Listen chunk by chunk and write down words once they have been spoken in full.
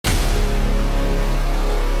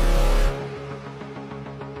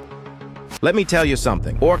Let me tell you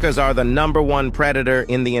something. Orcas are the #1 predator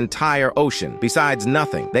in the entire ocean. Besides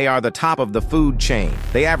nothing, they are the top of the food chain.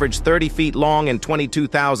 They average 30 feet long and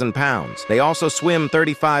 22,000 pounds. They also swim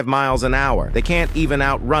 35 miles an hour. They can't even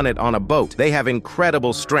outrun it on a boat. They have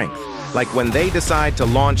incredible strength. Like when they decide to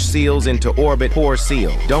launch seals into orbit, poor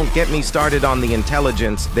seal. Don't get me started on the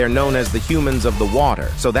intelligence. They're known as the humans of the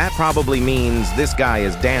water. So that probably means this guy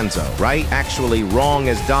is Danzo, right? Actually, wrong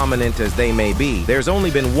as dominant as they may be. There's only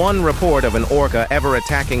been one report of an orca ever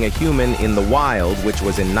attacking a human in the wild, which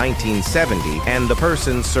was in 1970, and the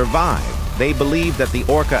person survived. They believe that the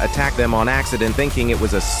orca attacked them on accident thinking it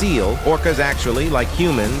was a seal. Orcas actually like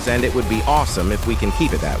humans, and it would be awesome if we can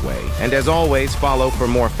keep it that way. And as always, follow for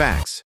more facts.